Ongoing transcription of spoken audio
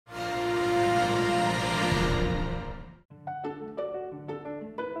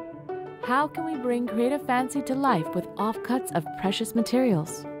How can we bring creative fancy to life with offcuts of precious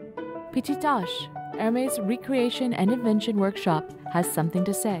materials? Petit, Hermès recreation and invention workshop, has something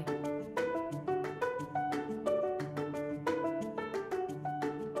to say.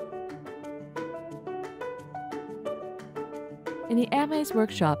 In the Hermès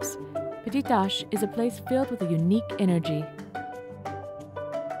workshops, Petit is a place filled with a unique energy.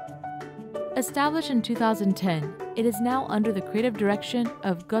 Established in 2010, it is now under the creative direction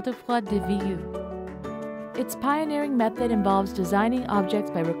of Godefroy de Villieu. Its pioneering method involves designing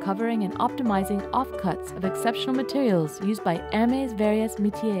objects by recovering and optimizing offcuts of exceptional materials used by Hermès' various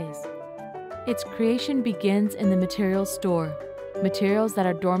métiers. Its creation begins in the materials store. Materials that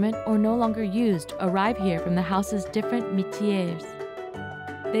are dormant or no longer used arrive here from the house's different métiers.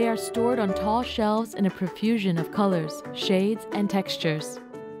 They are stored on tall shelves in a profusion of colors, shades, and textures.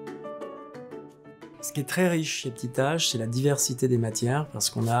 Ce qui est très riche chez Petit, c'est la diversité des matières,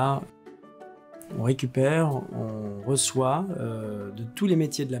 parce on récupère, on reçoit de tous les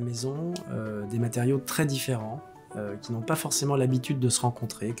métiers de la maison des matériaux très différents qui n'ont pas forcément l'habitude de se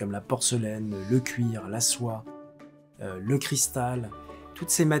rencontrer, comme la porcelaine, le cuir, la soie, le cristal. Toutes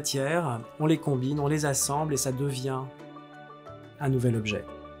ces matières, on les combine, on les assemble et ça devient un nouvel objet.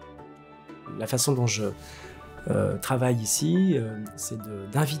 La façon dont je travaille ici, c'est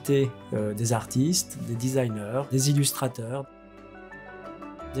d'inviter des artistes, des designers, des illustrateurs,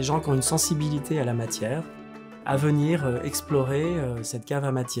 des gens qui ont une sensibilité à la matière, à venir explorer cette cave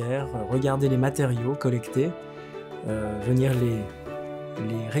à matière, regarder les matériaux collectés, venir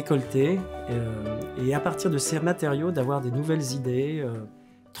les récolter et à partir de ces matériaux d'avoir des nouvelles idées,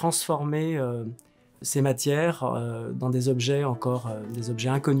 transformer ces matières dans des objets des objets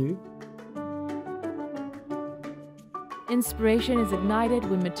inconnus. Inspiration is ignited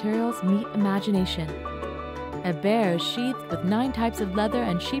when materials meet imagination. A bear is sheathed with 9 types of leather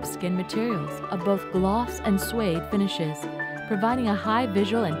and sheepskin materials of both gloss and suede finishes, providing a high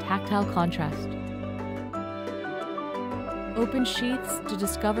visual and tactile contrast. Open sheaths to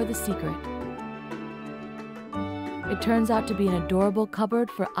discover the secret. It turns out to be an adorable cupboard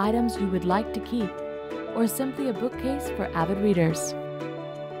for items you would like to keep, or simply a bookcase for avid readers.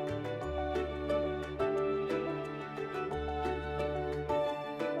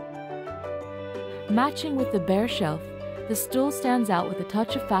 Matching with the bare shelf, the stool stands out with a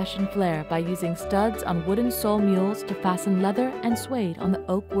touch of fashion flair by using studs on wooden sole mules to fasten leather and suede on the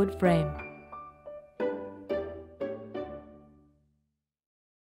oak wood frame.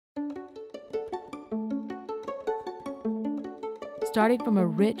 Starting from a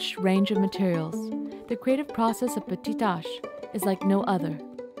rich range of materials, the creative process of Petit is like no other.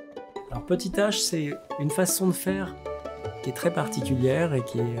 Alors Petit, c'est une façon de faire qui est très particulière et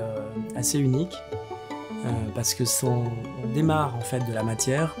qui est assez unique parce que on démarre en fait de la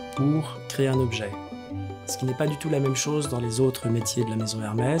matière pour créer un objet. Ce qui n'est pas du tout la même chose dans les autres métiers de la maison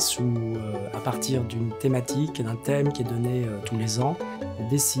Hermès où à partir d'une thématique, d'un thème qui est donné tous les ans, on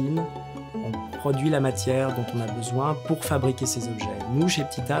dessine, on produit la matière dont on a besoin pour fabriquer ces objets. Nous, chez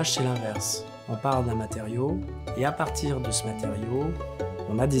Petit, c'est l'inverse. On part d'un matériau et à partir de ce matériau,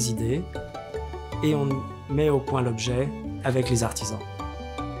 on a des idées et on met au point l'objet avec les artisans.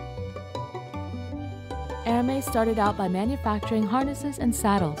 Hermès started out by manufacturing harnesses and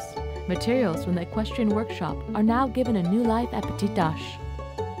saddles. Materials from the equestrian workshop are now given a new life at Petit.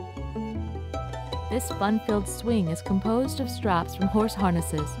 This fun-filled swing is composed of straps from horse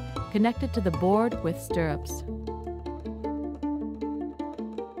harnesses, connected to the board with stirrups.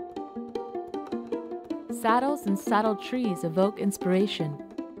 Saddles and saddle trees evoke inspiration.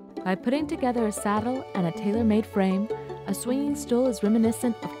 By putting together a saddle and a tailor-made frame, a swinging stool is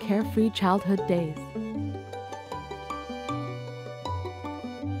reminiscent of carefree childhood days.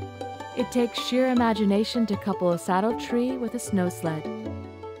 It takes sheer imagination to couple a saddle tree with a snow sled.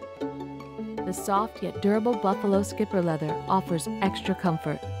 The soft yet durable buffalo skipper leather offers extra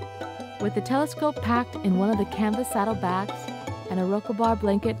comfort. With the telescope packed in one of the canvas saddle bags and a rocobar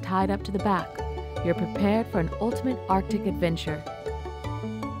blanket tied up to the back, you're prepared for an ultimate Arctic adventure.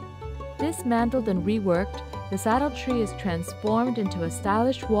 Dismantled and reworked, the saddle tree is transformed into a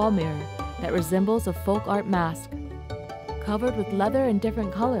stylish wall mirror that resembles a folk art mask. Covered with leather in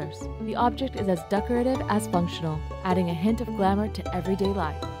different colors, the object is as decorative as functional, adding a hint of glamour to everyday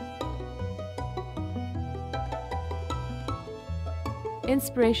life.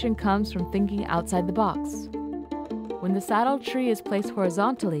 Inspiration comes from thinking outside the box. When the saddle tree is placed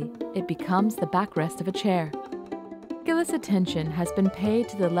horizontally, it becomes the backrest of a chair. Meticulous attention has been paid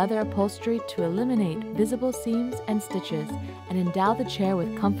to the leather upholstery to eliminate visible seams and stitches and endow the chair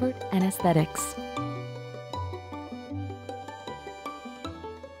with comfort and aesthetics.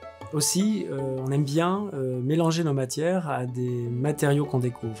 Aussi, on aime bien mélanger nos matières à des matériaux qu'on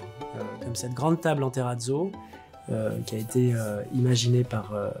découvre, comme cette grande table en terrazzo qui a été imaginée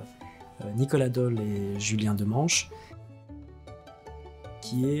par Nicolas Dole et Julien Demanche,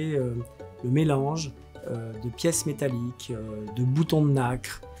 qui est le mélange de pièces métalliques, de boutons de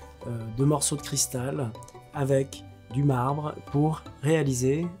nacre, de morceaux de cristal avec du marbre pour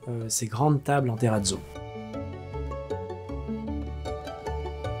réaliser ces grandes tables en terrazzo.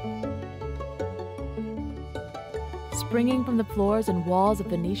 Springing from the floors and walls of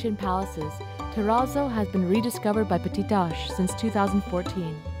Venetian palaces, terrazzo has been rediscovered by Petit since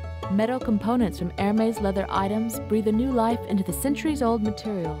 2014. Metal components from Hermès leather items breathe a new life into the centuries-old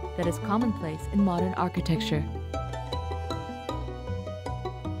material that is commonplace in modern architecture.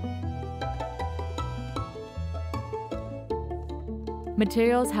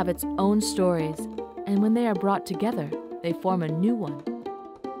 Materials have its own stories, and when they are brought together, they form a new one.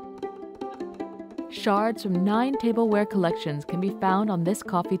 Shards from 9 tableware collections can be found on this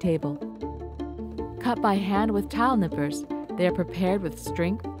coffee table. Cut by hand with tile nippers, they are prepared with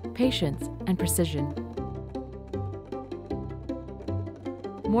strength, patience, and precision.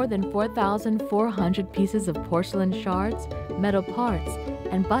 More than 4,400 pieces of porcelain shards, metal parts,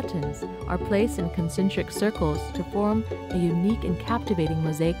 and buttons are placed in concentric circles to form a unique and captivating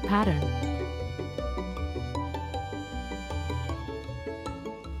mosaic pattern.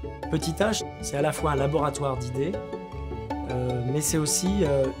 Petit H, c'est à la fois un laboratoire d'idées, mais c'est aussi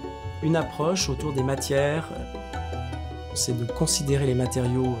une approche autour des matières. C'est de considérer les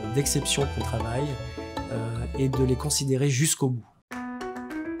matériaux d'exception qu'on travaille et de les considérer jusqu'au bout.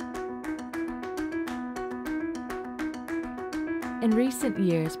 In recent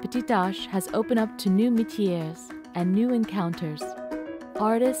years, Petit H has opened up to new métiers and new encounters.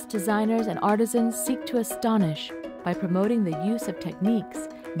 Artists, designers, and artisans seek to astonish by promoting the use of techniques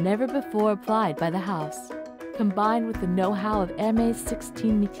never before applied by the house, combined with the know-how of Hermès'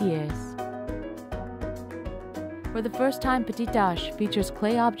 16 métiers. For the first time, Petit H features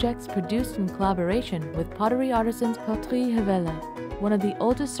clay objects produced in collaboration with pottery artisans Poterie Hermès, one of the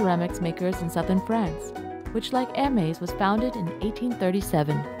oldest ceramics makers in southern France, which, like Hermès, was founded in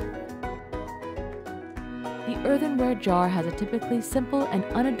 1837. The earthenware jar has a typically simple and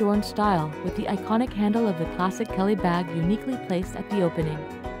unadorned style, with the iconic handle of the classic Kelly bag uniquely placed at the opening.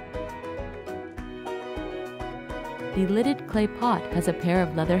 The lidded clay pot has a pair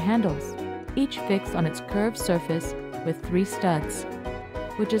of leather handles, each fixed on its curved surface with 3 studs,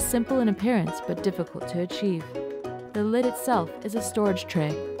 which is simple in appearance but difficult to achieve. The lid itself is a storage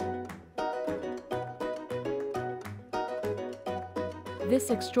tray. This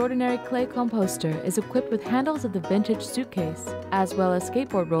extraordinary clay composter is equipped with handles of the vintage suitcase, as well as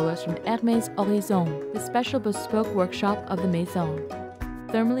skateboard rollers from Hermès Horizon, the special bespoke workshop of the Maison.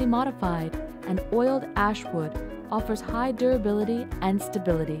 Thermally modified and oiled ash wood offers high durability and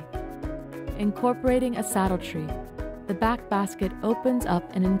stability. Incorporating a saddle tree, the back basket opens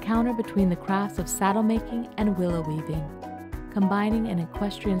up an encounter between the crafts of saddle making and willow weaving. Combining an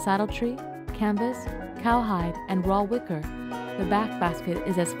equestrian saddle tree, canvas, cowhide, and raw wicker, the back basket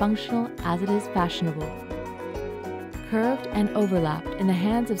is as functional as it is fashionable. Curved and overlapped in the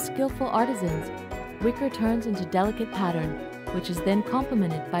hands of skillful artisans, wicker turns into delicate pattern, which is then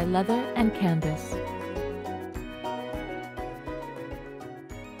complemented by leather and canvas.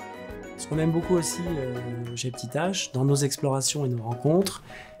 Ce qu'on aime beaucoup aussi chez Petit H, dans nos explorations et nos rencontres,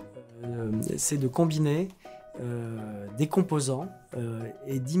 c'est de combiner des composants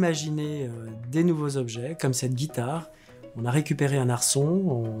et d'imaginer des nouveaux objets, comme cette guitare. On a récupéré un arçon,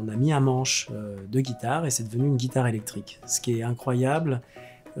 on a mis un manche de guitare et c'est devenu une guitare électrique. Ce qui est incroyable,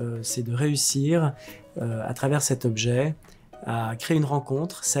 c'est de réussir, à travers cet objet, à créer une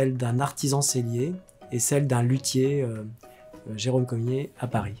rencontre, celle d'un artisan sellier et celle d'un luthier, Jérôme Commier, à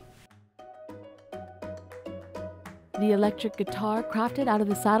Paris. The electric guitar crafted out of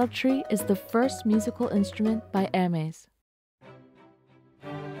the saddle tree is the first musical instrument by Hermès.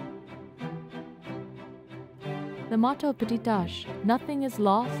 The motto of Petit H, nothing is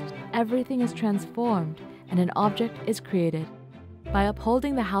lost, everything is transformed, and an object is created. By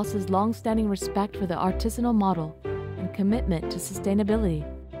upholding the house's long-standing respect for the artisanal model and commitment to sustainability,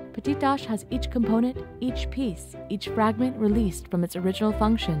 Petit H has each component, each piece, each fragment released from its original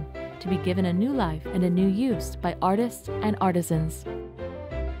function to be given a new life and a new use by artists and artisans.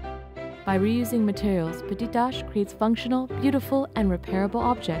 By reusing materials, Petit H creates functional, beautiful, and repairable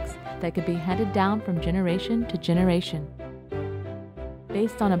objects that can be handed down from generation to generation.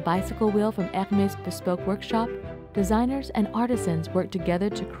 Based on a bicycle wheel from Hermès' bespoke workshop, designers and artisans work together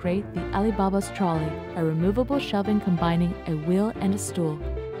to create the Alibaba's trolley, a removable shelving combining a wheel and a stool.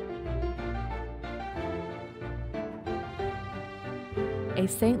 a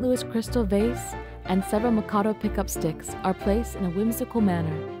St. Louis crystal vase and several Mikado pickup sticks are placed in a whimsical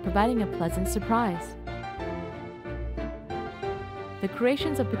manner, providing a pleasant surprise. The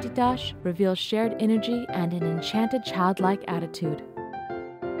creations of Petit reveal shared energy and an enchanted childlike attitude.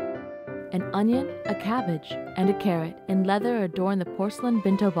 An onion, a cabbage, and a carrot in leather adorn the porcelain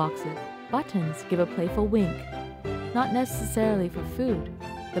bento boxes. Buttons give a playful wink. Not necessarily for food,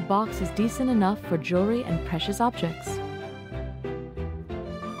 the box is decent enough for jewelry and precious objects.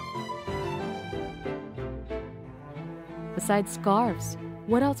 Besides scarves,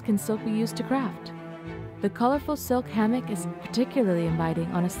 what else can silk be used to craft? The colorful silk hammock is particularly inviting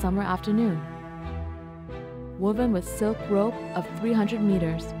on a summer afternoon. Woven with silk rope of 300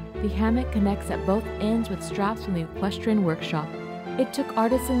 meters, the hammock connects at both ends with straps from the equestrian workshop. It took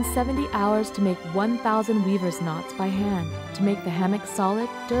artisans 70 hours to make 1,000 weaver's knots by hand to make the hammock solid,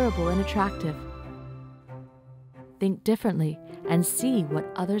 durable, and attractive. Think differently and see what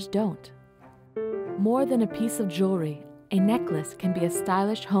others don't. More than a piece of jewelry, a necklace can be a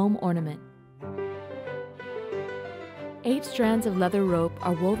stylish home ornament. 8 strands of leather rope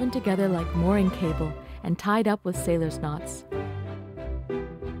are woven together like mooring cable and tied up with sailor's knots.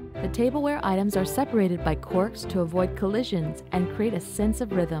 The tableware items are separated by corks to avoid collisions and create a sense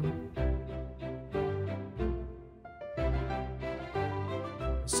of rhythm.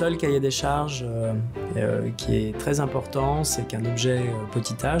 Seul cahier des charges qui est très important, c'est qu'un objet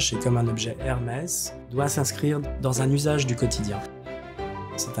Petit et comme un objet Hermès doit s'inscrire dans un usage du quotidien.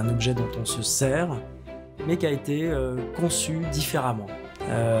 C'est un objet dont on se sert, mais qui a été conçu différemment,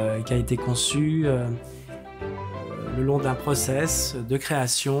 qui a été conçu le long d'un process de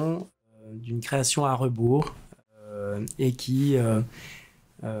création, d'une création à rebours, et qui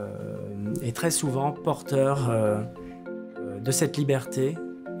est très souvent porteur de cette liberté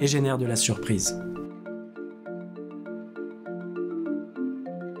et génère de la surprise.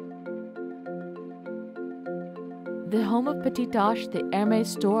 The home of Petit, the Hermès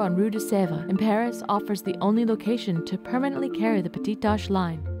store on Rue de Sèvres in Paris, offers the only location to permanently carry the Petit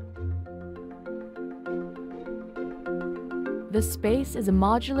line. The space is a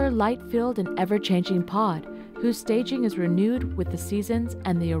modular, light-filled, and ever-changing pod, whose staging is renewed with the seasons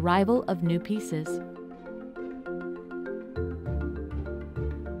and the arrival of new pieces.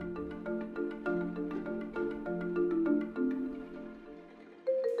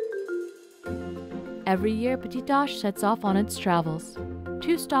 Every year, Petit sets off on its travels.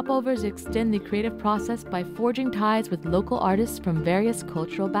 2 stopovers extend the creative process by forging ties with local artists from various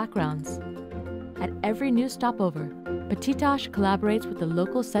cultural backgrounds. At every new stopover, Petit collaborates with the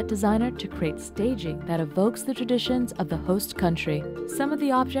local set designer to create staging that evokes the traditions of the host country. Some of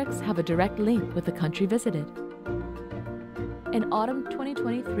the objects have a direct link with the country visited. In autumn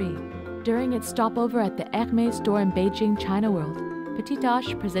 2023, during its stopover at the Hermès store in Beijing China World,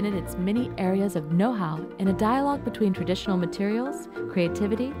 Petit presented its many areas of know-how in a dialogue between traditional materials,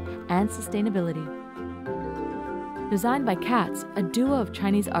 creativity, and sustainability. Designed by Katz, a duo of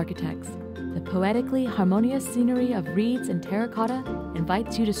Chinese architects, the poetically harmonious scenery of reeds and terracotta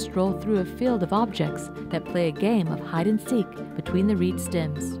invites you to stroll through a field of objects that play a game of hide-and-seek between the reed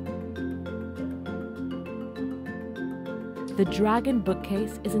stems. The dragon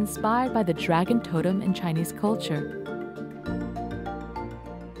bookcase is inspired by the dragon totem in Chinese culture.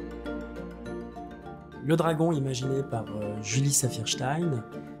 Le dragon imaginé par Julie Saphirstein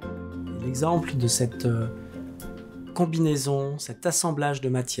est l'exemple de cette combinaison, cet assemblage de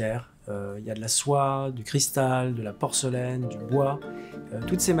matières. Il y a de la soie, du cristal, de la porcelaine, du bois,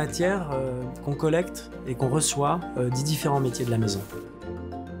 toutes ces matières qu'on collecte et qu'on reçoit des différents métiers de la maison.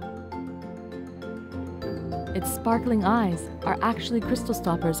 Its sparkling eyes are actually crystal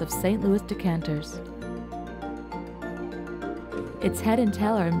stoppers of St. Louis decanters. Its head and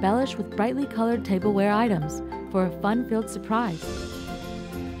tail are embellished with brightly colored tableware items for a fun-filled surprise.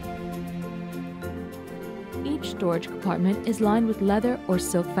 Each storage compartment is lined with leather or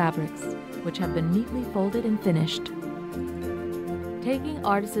silk fabrics, which have been neatly folded and finished. Taking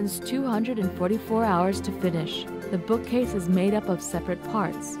artisans 244 hours to finish, the bookcase is made up of separate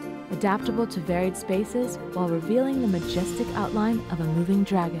parts, adaptable to varied spaces while revealing the majestic outline of a moving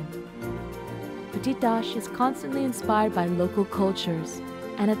dragon. Petit is constantly inspired by local cultures,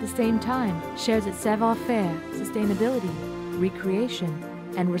 and at the same time shares its savoir-faire, sustainability, recreation,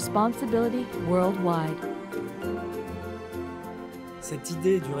 and responsibility worldwide. Cette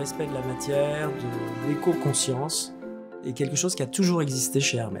idée du respect de la matière, de l'éco-conscience, est quelque chose qui a toujours existé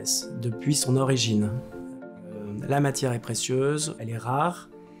chez Hermès, depuis son origine. La matière est précieuse, elle est rare,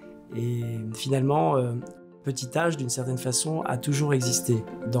 et finalement, Petit d'une certaine façon, a toujours existé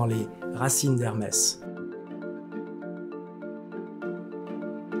dans les racines d'Hermès.